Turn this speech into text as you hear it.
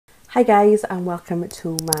Hi guys, and welcome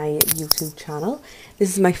to my YouTube channel. This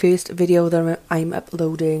is my first video that I'm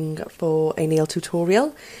uploading for a nail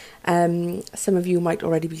tutorial. Some of you might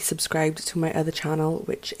already be subscribed to my other channel,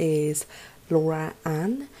 which is Laura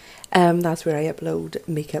Ann. That's where I upload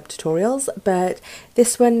makeup tutorials, but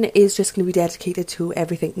this one is just going to be dedicated to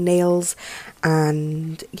everything nails,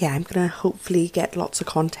 and yeah, I'm going to hopefully get lots of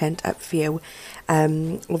content up for you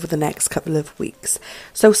over the next couple of weeks.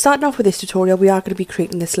 So starting off with this tutorial, we are going to be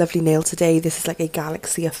creating this lovely nail today. This is like a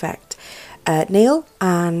galaxy effect nail,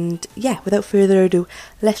 and yeah, without further ado,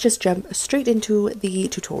 let's just jump straight into the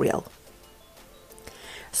tutorial.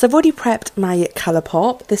 So I've already prepped my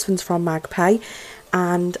Colourpop. This one's from Magpie,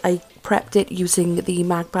 and I prepped it using the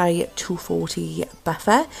Magpie 240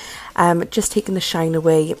 buffer, just taking the shine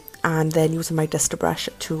away and then using my duster brush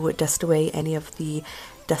to dust away any of the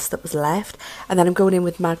dust that was left. And then I'm going in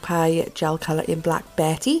with Magpie gel colour in Black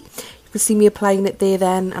Betty. You can see me applying it there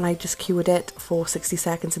then, and I just cured it for 60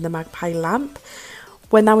 seconds in the Magpie lamp.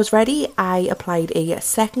 When that was ready, I applied a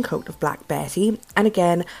second coat of Black Betty and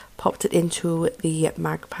again popped it into the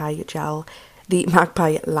Magpie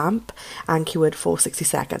lamp and cured for 60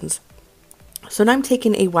 seconds. So now I'm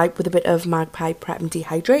taking a wipe with a bit of Magpie Prep and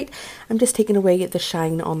Dehydrate. I'm just taking away the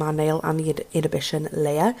shine on that nail and the inhibition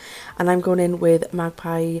layer, and I'm going in with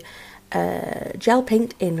Magpie gel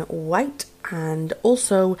paint in white, and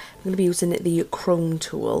also I'm going to be using the chrome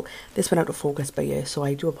tool. This went out of focus by you, so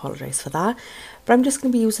I do apologise for that, but I'm just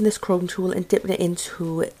going to be using this chrome tool and dipping it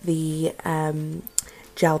into the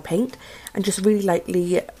gel paint and just really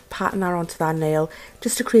lightly patting that onto that nail,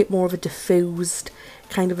 just to create more of a diffused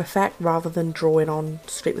kind of effect rather than drawing on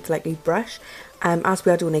straight with like a brush. As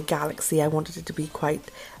we are doing a galaxy, I wanted it to be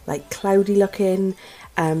quite like cloudy looking,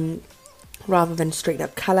 rather than straight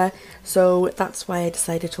up colour, so that's why I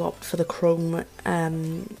decided to opt for the chrome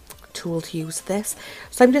tool to use this.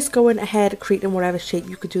 So I'm just going ahead creating whatever shape.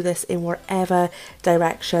 You could do this in whatever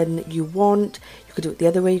direction you want. You could do it the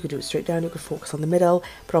other way, you could do it straight down, you could focus on the middle,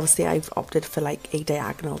 but obviously I've opted for like a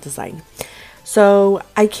diagonal design. So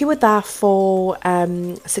I cured that for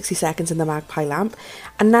 60 seconds in the Magpie lamp,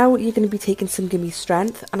 and now you're going to be taking some Gimme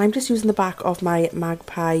Strength, and I'm just using the back of my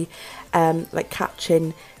Magpie like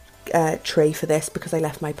catching tray for this because I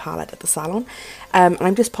left my palette at the salon, and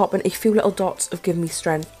I'm just popping a few little dots of Give Me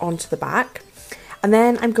Strength onto the back, and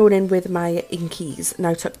then I'm going in with my Inkies.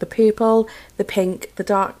 Now I took the purple, the pink, the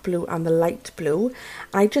dark blue and the light blue,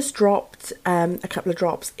 and I just dropped a couple of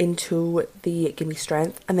drops into the Give Me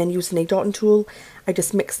Strength, and then using a dotting tool I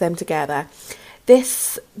just mixed them together.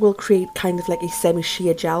 This will create kind of like a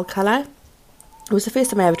semi-sheer gel colour. It was the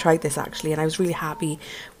first time I ever tried this actually, and I was really happy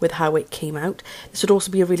with how it came out. This would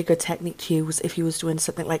also be a really good technique to use if you was doing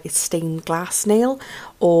something like a stained glass nail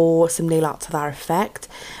or some nail art to that effect.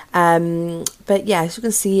 But yeah, as you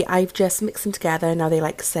can see, I've just mixed them together. Now they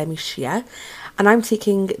like semi-sheer. And I'm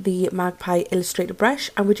taking the Magpie Illustrator brush,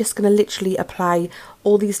 and we're just going to literally apply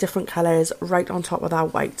all these different colours right on top of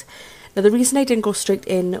that white. Now the reason I didn't go straight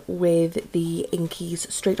in with the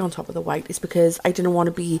Inkies straight on top of the white is because I didn't want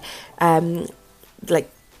to be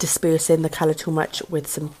like dispersing the colour too much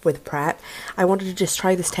with prep. I wanted to just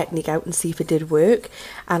try this technique out and see if it did work,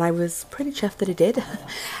 and I was pretty chuffed that it did.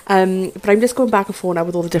 But I'm just going back and forth now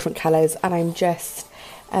with all the different colours, and I'm just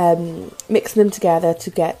mixing them together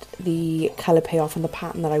to get the colour payoff and the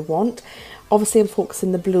pattern that I want. Obviously I'm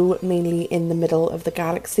focusing the blue mainly in the middle of the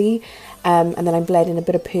galaxy, and then I'm blending a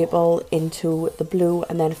bit of purple into the blue,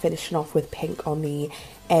 and then finishing off with pink on the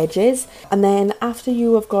edges. And then after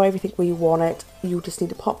you have got everything where you want it, you just need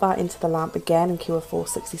to pop that into the lamp again and cure for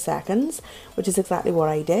 60 seconds, which is exactly what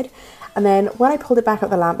I did. And then when I pulled it back out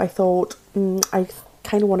the lamp, I thought I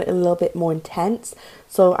kind of want it a little bit more intense,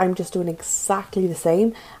 so I'm just doing exactly the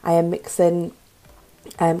same. I am mixing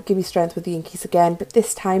Give Me Strength with the Inkies again, but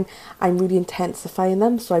this time I'm really intensifying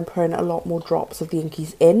them, so I'm putting a lot more drops of the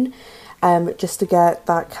Inkies in, just to get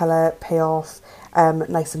that colour payoff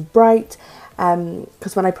nice and bright,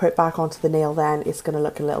 because when I put it back onto the nail then it's going to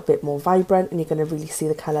look a little bit more vibrant, and you're going to really see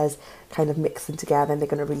the colours kind of mixing together, and they're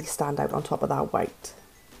going to really stand out on top of that white.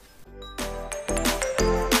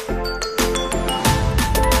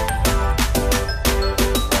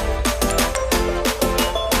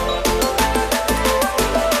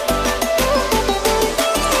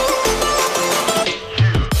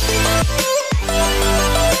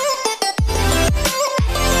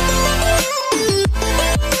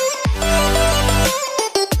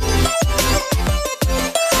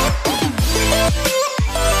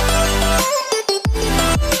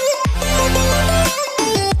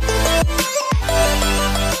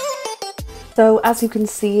 So as you can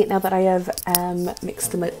see, now that I have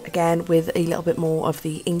mixed them again with a little bit more of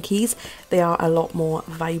the Inkies, they are a lot more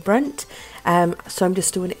vibrant. So I'm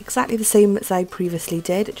just doing exactly the same as I previously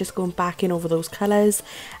did, just going back in over those colours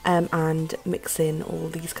and mixing all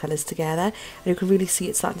these colours together. And you can really see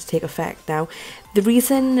it starting to take effect now. The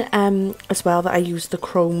reason as well that I used the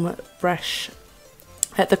chrome brush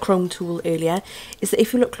the chrome tool earlier is that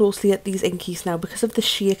if you look closely at these Inkies now, because of the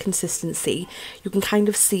sheer consistency, you can kind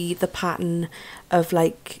of see the pattern of,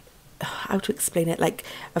 like, how to explain it, like,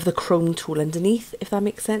 of the chrome tool underneath, if that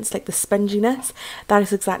makes sense, like the sponginess. That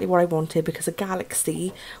is exactly what I wanted, because a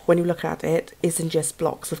galaxy, when you look at it, isn't just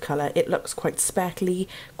blocks of colour. It looks quite speckly,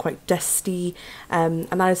 quite dusty, and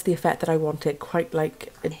that is the effect that I wanted, quite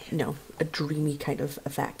like a dreamy kind of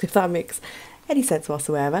effect, if that makes any sense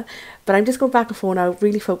whatsoever. But I'm just going back and forth now,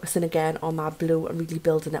 really focusing again on that blue and really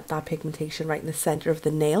building up that pigmentation right in the centre of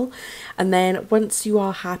the nail. And then once you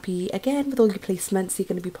are happy again with all your placements, you're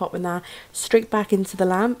going to be popping that straight back into the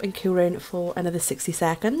lamp and curing for another 60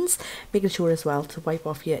 seconds, making sure as well to wipe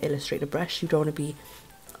off your illustrator brush. You don't want to be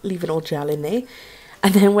leaving all gel in there.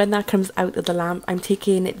 And then when that comes out of the lamp, I'm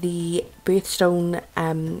taking the Birthstone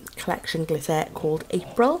collection glitter called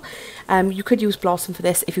April. You could use Blossom for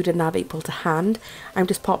this if you didn't have April to hand. I'm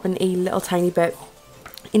just popping a little tiny bit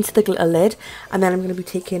into the glitter lid, and then I'm going to be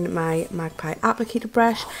taking my Magpie applicator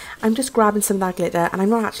brush. I'm just grabbing some of that glitter, and I'm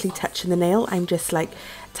not actually touching the nail. I'm just like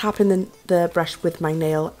tapping the brush with my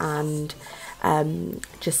nail and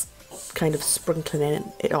just kind of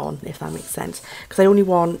sprinkling it on, if that makes sense, because I only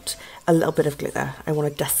want a little bit of glitter. I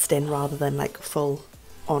want to dust in rather than like full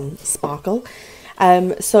on sparkle.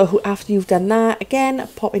 So after you've done that, again,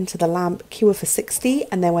 pop into the lamp, cure for 60,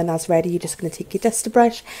 and then when that's ready, you're just going to take your duster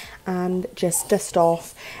brush and just dust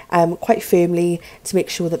off quite firmly to make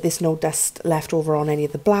sure that there's no dust left over on any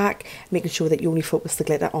of the black, making sure that you only focus the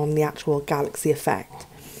glitter on the actual galaxy effect.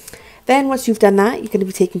 Then once you've done that, you're going to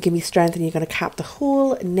be taking Give Me Strength and you're going to cap the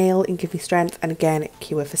whole nail in Give Me Strength, and again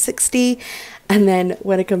cure for 60. And then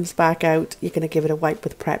when it comes back out, you're going to give it a wipe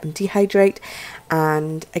with Prep and Dehydrate.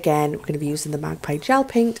 And again, we're going to be using the Magpie gel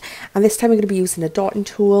paint, and this time we're going to be using a dotting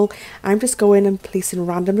tool. I'm just going and placing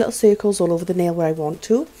random little circles all over the nail where I want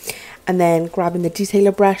to, and then grabbing the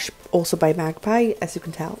detailer brush, also by Magpie. As you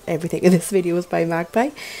can tell, everything in this video is by Magpie.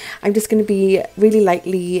 I'm just going to be really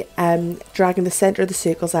lightly dragging the centre of the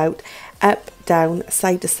circles out, up, down,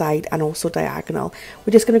 side to side, and also diagonal.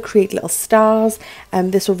 We're just going to create little stars,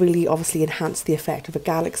 and this will really obviously enhance the effect of a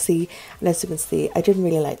galaxy. And as you can see, I didn't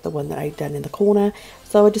really like the one that I'd done in the corner,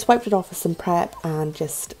 so I just wiped it off with some prep and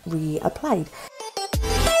just reapplied.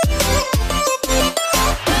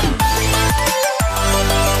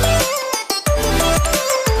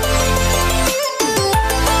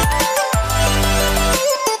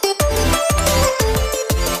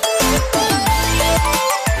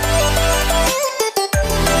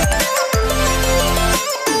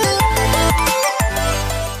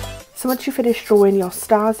 So once you finish drawing your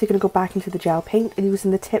stars, you're going to go back into the gel paint, and using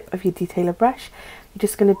the tip of your detailer brush, you're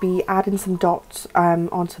just going to be adding some dots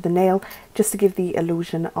onto the nail, just to give the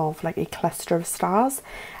illusion of like a cluster of stars.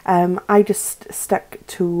 I just stuck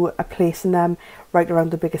to placing them right around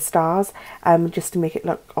the bigger stars, just to make it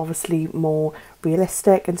look obviously more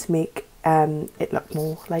realistic and to make it look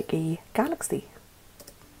more like a galaxy.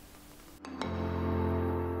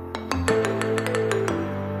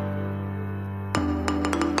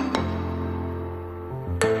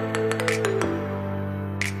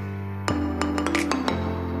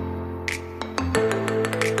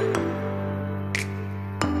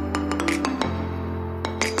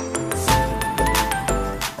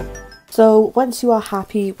 So once you are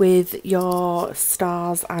happy with your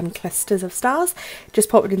stars and clusters of stars, just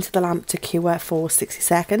pop it into the lamp to cure for 60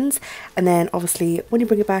 seconds. And then obviously when you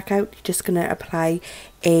bring it back out, you're just going to apply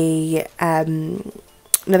a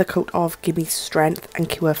another coat of Give Me Strength and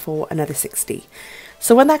cure for another 60.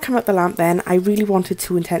 So when that came out the lamp then, I really wanted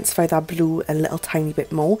to intensify that blue a little tiny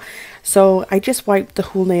bit more. So I just wiped the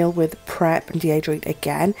whole nail with Prep and Dehydrate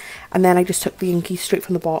again. And then I just took the Inky straight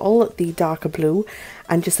from the bottle, the darker blue,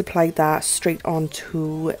 and just applied that straight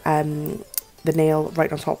onto the nail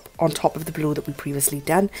right on top of the blue that we previously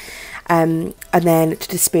done. And then to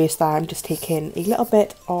disperse that, I'm just taking a little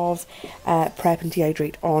bit of Prep and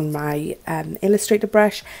Dehydrate on my illustrator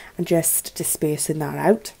brush and just dispersing that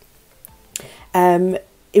out.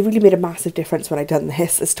 It really made a massive difference when I done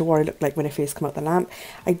this as to what I looked like when I first come out the lamp.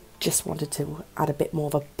 I just wanted to add a bit more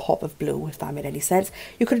of a pop of blue, if that made any sense.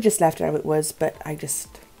 You could have just left it how it was, but I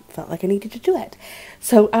just felt like I needed to do it.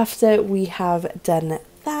 So after we have done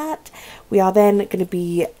that, we are then going to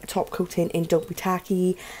be top coating in Don't Be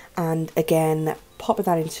Tacky, and again popping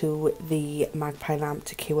that into the Magpie lamp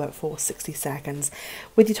to cure for 60 seconds.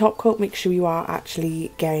 With your top coat, make sure you are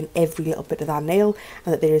actually getting every little bit of that nail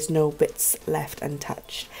and that there is no bits left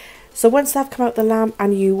untouched. So once I've come out the lamp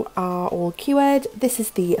and you are all cured, this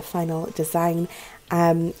is the final design.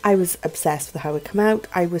 I was obsessed with how it came out.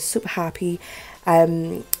 I was super happy.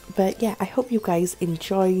 But yeah, I hope you guys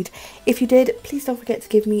enjoyed. If you did, please don't forget to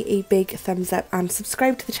give me a big thumbs up and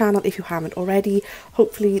subscribe to the channel if you haven't already.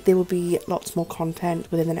 Hopefully there will be lots more content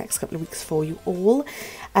within the next couple of weeks for you all.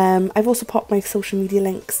 I've also popped my social media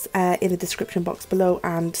links in the description box below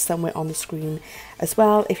and somewhere on the screen as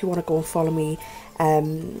well if you want to go and follow me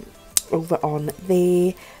over on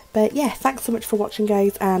there. But yeah, thanks so much for watching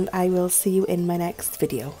guys, and I will see you in my next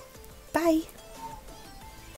video. Bye!